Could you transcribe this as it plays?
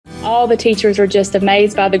All the teachers are just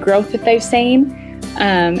amazed by the growth that they've seen.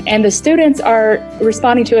 And the students are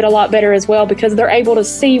responding to it a lot better as well because they're able to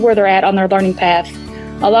see where they're at on their learning path.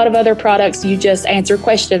 A lot of other products, you just answer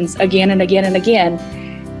questions again and again and again.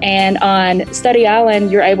 And on Study Island,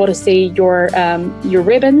 you're able to see your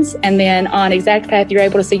ribbons, and then on Exact Path, you're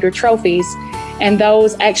able to see your trophies, and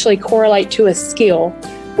those actually correlate to a skill,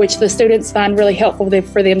 which the students find really helpful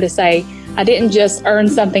for them to say, I didn't just earn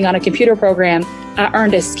something on a computer program, I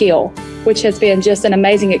earned a skill, which has been just an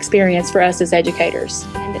amazing experience for us as educators.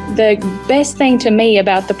 And the best thing to me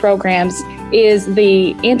about the programs is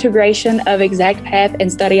the integration of Exact Path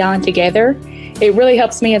and Study Island together. It really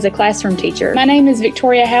helps me as a classroom teacher. My name is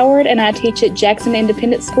Victoria Howard, and I teach at Jackson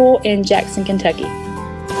Independent School in Jackson, Kentucky.